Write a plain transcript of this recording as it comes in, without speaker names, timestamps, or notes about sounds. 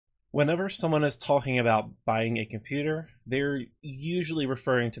Whenever someone is talking about buying a computer, they're usually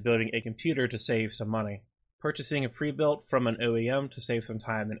referring to building a computer to save some money, purchasing a pre-built from an OEM to save some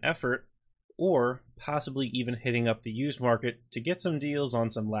time and effort, or possibly even hitting up the used market to get some deals on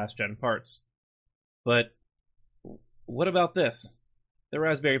some last-gen parts. But what about this? The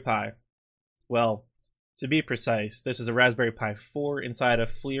Raspberry Pi. Well, to be precise, this is a Raspberry Pi 4 inside a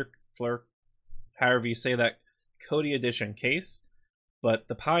Fleur, however you say that, Kodi Edition case. But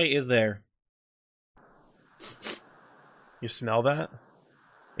the Pi is there. You smell that?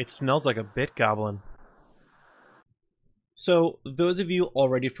 It smells like a bit goblin. So, those of you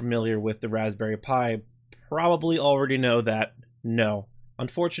already familiar with the Raspberry Pi probably already know that no.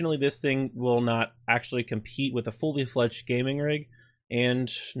 Unfortunately, this thing will not actually compete with a fully fledged gaming rig,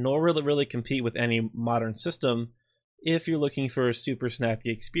 and nor will it really compete with any modern system if you're looking for a super snappy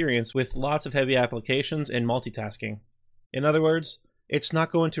experience with lots of heavy applications and multitasking. In other words, it's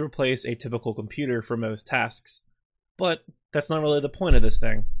not going to replace a typical computer for most tasks. But that's not really the point of this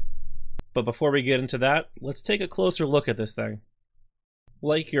thing. But before we get into that, let's take a closer look at this thing.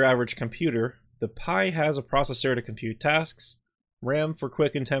 Like your average computer, the Pi has a processor to compute tasks, RAM for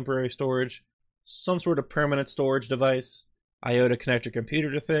quick and temporary storage, some sort of permanent storage device, I/O to connect your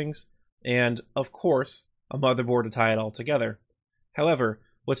computer to things, and, of course, a motherboard to tie it all together. However,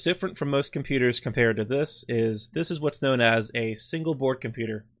 what's different from most computers compared to this is what's known as a single board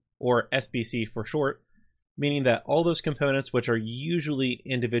computer, or SBC for short, meaning that all those components, which are usually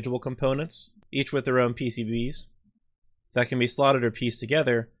individual components, each with their own PCBs, that can be slotted or pieced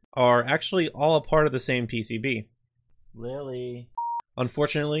together, are actually all a part of the same PCB. Lily.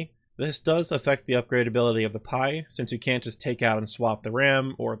 Unfortunately, this does affect the upgradability of the Pi, since you can't just take out and swap the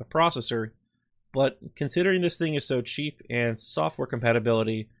RAM or the processor. But considering this thing is so cheap and software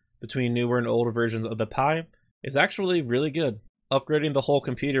compatibility between newer and older versions of the Pi is actually really good. Upgrading the whole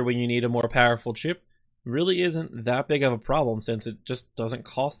computer when you need a more powerful chip really isn't that big of a problem since it just doesn't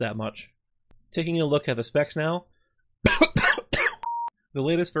cost that much. Taking a look at the specs now, the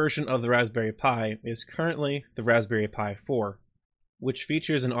latest version of the Raspberry Pi is currently the Raspberry Pi 4, which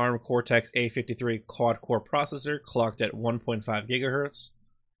features an ARM Cortex-A53 quad-core processor clocked at 1.5 GHz,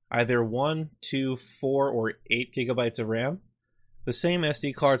 either 1, 2, 4, or 8 GB of RAM, the same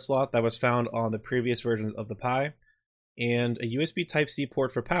SD card slot that was found on the previous versions of the Pi, and a USB Type-C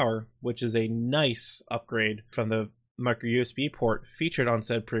port for power, which is a nice upgrade from the micro USB port featured on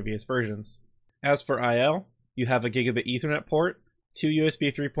said previous versions. As for I/O, you have a Gigabit Ethernet port, 2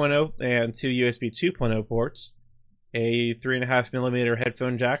 USB 3.0 and 2 USB 2.0 ports, a 3.5mm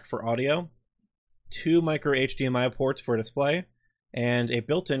headphone jack for audio, 2 micro HDMI ports for display, and a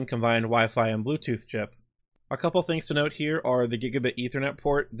built-in combined Wi-Fi and Bluetooth chip. A couple things to note here are the Gigabit Ethernet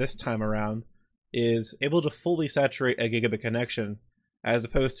port this time around is able to fully saturate a gigabit connection, as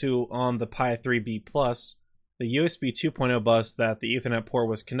opposed to on the Pi 3B Plus, the USB 2.0 bus that the Ethernet port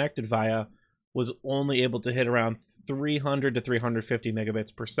was connected via was only able to hit around 300 to 350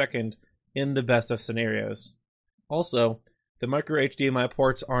 megabits per second in the best of scenarios. Also, the micro HDMI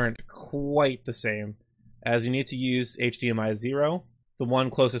ports aren't quite the same, as you need to use HDMI 0, the one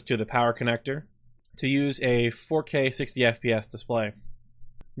closest to the power connector, to use a 4K 60 FPS display.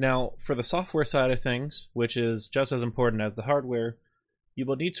 Now, for the software side of things, which is just as important as the hardware, you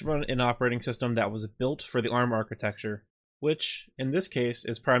will need to run an operating system that was built for the ARM architecture, which, in this case,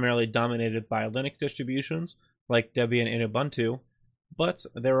 is primarily dominated by Linux distributions like Debian and Ubuntu, but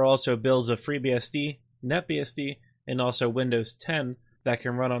there are also builds of FreeBSD, NetBSD, and also Windows 10 that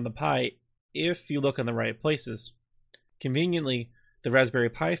can run on the Pi if you look in the right places. Conveniently, the Raspberry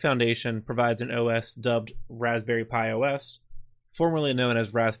Pi Foundation provides an OS dubbed Raspberry Pi OS, formerly known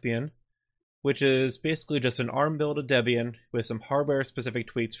as Raspbian, which is basically just an ARM build of Debian with some hardware-specific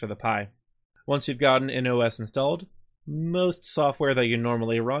tweaks for the Pi. Once you've gotten an OS installed, most software that you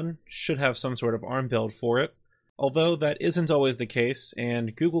normally run should have some sort of ARM build for it, although that isn't always the case,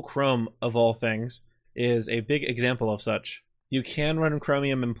 and Google Chrome, of all things, is a big example of such. You can run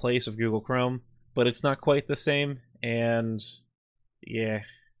Chromium in place of Google Chrome, but it's not quite the same, and yeah.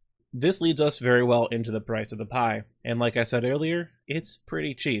 This leads us very well into the price of the Pi, and like I said earlier, it's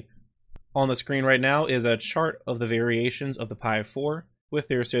pretty cheap. On the screen right now is a chart of the variations of the Pi 4 with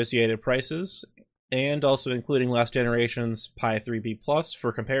their associated prices, and also including last generation's Pi 3B Plus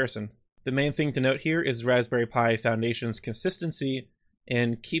for comparison. The main thing to note here is Raspberry Pi Foundation's consistency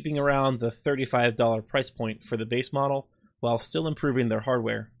in keeping around the $35 price point for the base model while still improving their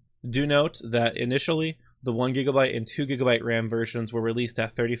hardware. Do note that initially, the 1GB and 2GB RAM versions were released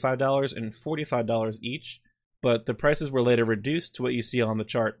at $35 and $45 each, but the prices were later reduced to what you see on the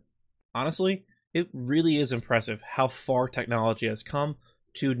chart. Honestly, it really is impressive how far technology has come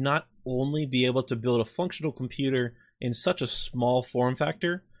to not only be able to build a functional computer in such a small form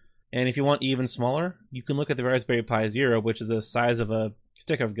factor, and if you want even smaller, you can look at the Raspberry Pi Zero, which is the size of a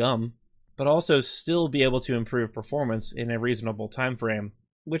stick of gum, but also still be able to improve performance in a reasonable time frame,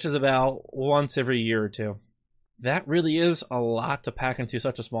 which is about once every year or two. That really is a lot to pack into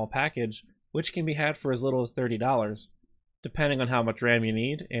such a small package, which can be had for as little as $30, depending on how much RAM you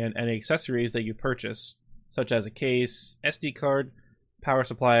need and any accessories that you purchase, such as a case, SD card, power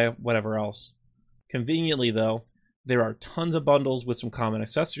supply, whatever else. Conveniently though, there are tons of bundles with some common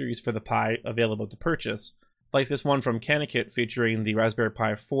accessories for the Pi available to purchase, like this one from CanaKit featuring the Raspberry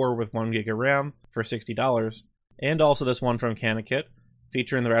Pi 4 with 1GB of RAM for $60, and also this one from CanaKit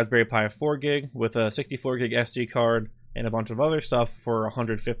featuring the Raspberry Pi 4GB with a 64GB SD card and a bunch of other stuff for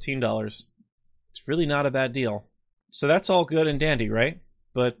 $115. It's really not a bad deal. So that's all good and dandy, right?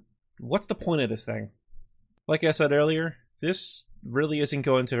 But what's the point of this thing? Like I said earlier, this really isn't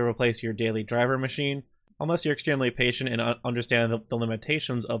going to replace your daily driver machine, unless you're extremely patient and understand the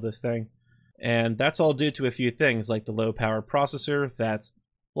limitations of this thing. And that's all due to a few things, like the low power processor that,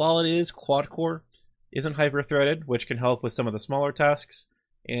 while it is quad-core, isn't hyper-threaded, which can help with some of the smaller tasks,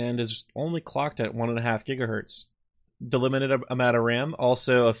 and is only clocked at 1.5 GHz. The limited amount of RAM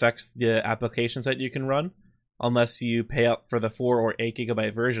also affects the applications that you can run, unless you pay up for the 4 or 8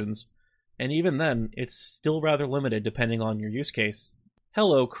 GB versions, and even then, it's still rather limited depending on your use case.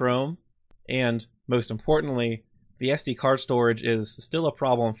 Hello, Chrome! And, most importantly, the SD card storage is still a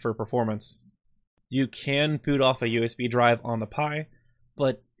problem for performance. You can boot off a USB drive on the Pi,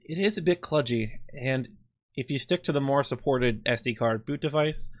 but it is a bit kludgy, and if you stick to the more supported SD card boot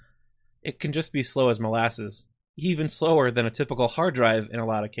device, it can just be slow as molasses, even slower than a typical hard drive in a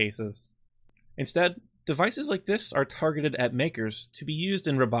lot of cases. Instead, devices like this are targeted at makers to be used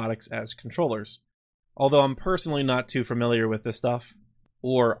in robotics as controllers. Although I'm personally not too familiar with this stuff,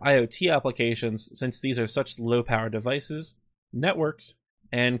 or IoT applications, since these are such low-power devices, networked,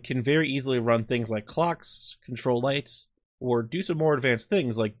 and can very easily run things like clocks, control lights, or do some more advanced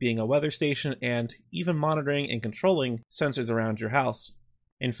things like being a weather station and even monitoring and controlling sensors around your house.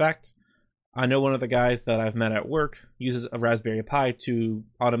 In fact, I know one of the guys that I've met at work uses a Raspberry Pi to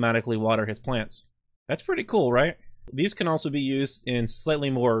automatically water his plants. That's pretty cool, right? These can also be used in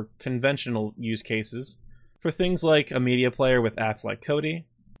slightly more conventional use cases, for things like a media player with apps like Kodi,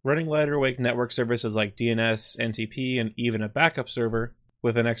 running lighter-weight network services like DNS, NTP, and even a backup server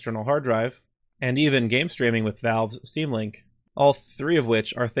with an external hard drive, and even game streaming with Valve's Steam Link, all three of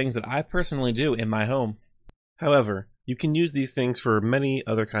which are things that I personally do in my home. However, you can use these things for many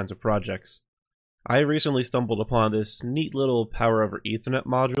other kinds of projects. I recently stumbled upon this neat little Power over Ethernet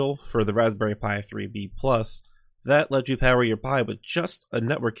module for the Raspberry Pi 3B Plus that lets you power your Pi with just a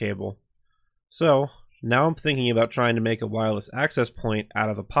network cable. So, now I'm thinking about trying to make a wireless access point out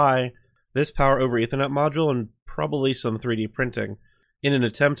of the Pi, this Power over Ethernet module, and probably some 3D printing, in an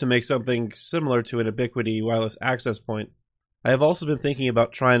attempt to make something similar to an Ubiquiti wireless access point. I have also been thinking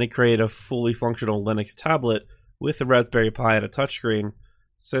about trying to create a fully functional Linux tablet with a Raspberry Pi and a touchscreen,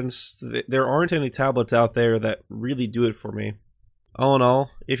 since there aren't any tablets out there that really do it for me. All in all,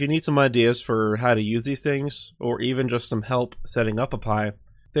 if you need some ideas for how to use these things, or even just some help setting up a Pi,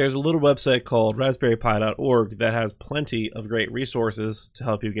 there's a little website called raspberrypi.org that has plenty of great resources to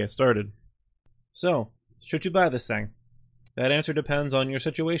help you get started. So, should you buy this thing? That answer depends on your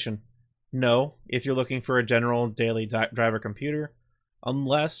situation. No, if you're looking for a general daily driver computer,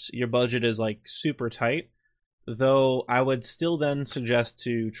 unless your budget is like super tight, though I would still then suggest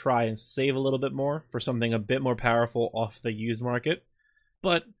to try and save a little bit more for something a bit more powerful off the used market.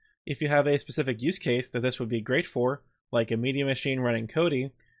 But if you have a specific use case that this would be great for, like a media machine running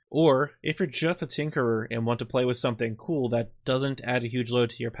Kodi, or if you're just a tinkerer and want to play with something cool that doesn't add a huge load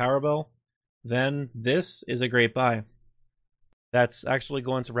to your power bill, then this is a great buy. That's actually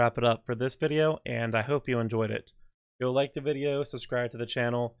going to wrap it up for this video, and I hope you enjoyed it. If you'll like the video, subscribe to the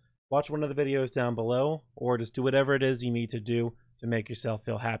channel, watch one of the videos down below, or just do whatever it is you need to do to make yourself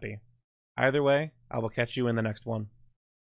feel happy. Either way, I will catch you in the next one.